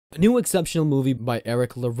A new exceptional movie by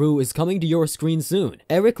Eric Larue is coming to your screen soon.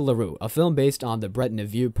 Eric Larue, a film based on the Brett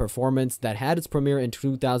Neveu performance that had its premiere in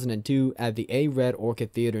 2002 at the A Red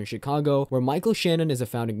Orchid Theater in Chicago, where Michael Shannon is a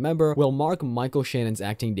founding member, will mark Michael Shannon's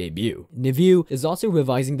acting debut. Neveu is also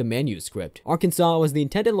revising the manuscript. Arkansas was the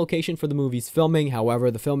intended location for the movie's filming,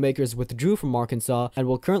 however, the filmmakers withdrew from Arkansas and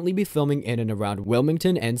will currently be filming in and around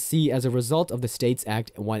Wilmington, NC, as a result of the States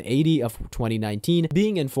Act 180 of 2019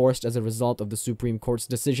 being enforced as a result of the Supreme Court's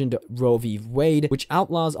decision to Roe v. Wade, which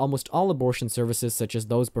outlaws almost all abortion services such as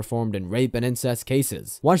those performed in rape and incest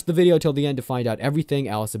cases. Watch the video till the end to find out everything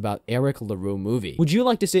else about Eric Larue movie. Would you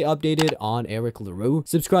like to stay updated on Eric Larue?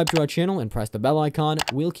 Subscribe to our channel and press the bell icon.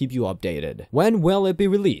 We'll keep you updated. When will it be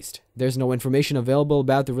released? There's no information available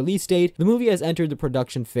about the release date. The movie has entered the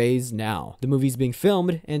production phase now. The movie's being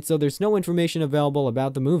filmed, and so there's no information available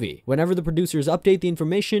about the movie. Whenever the producers update the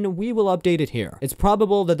information, we will update it here. It's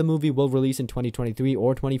probable that the movie will release in 2023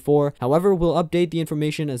 or 24. However, we'll update the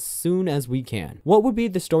information as soon as we can. What would be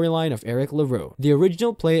the storyline of Eric Larue? The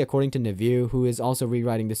original play, according to Neveu, who is also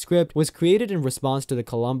rewriting the script, was created in response to the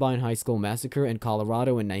Columbine High School massacre in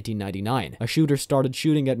Colorado in 1999. A shooter started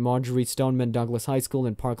shooting at Marjorie Stoneman Douglas High School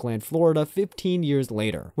in Parkland, Florida 15 years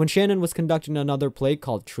later. When Shannon was conducting another play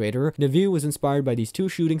called Traitor, Neveu was inspired by these two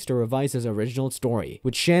shootings to revise his original story,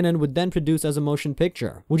 which Shannon would then produce as a motion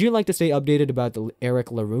picture. Would you like to stay updated about the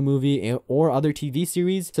Eric Larue movie or other TV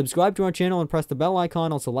series? Subscribe to our channel and press the bell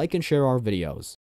icon. Also like and share our videos.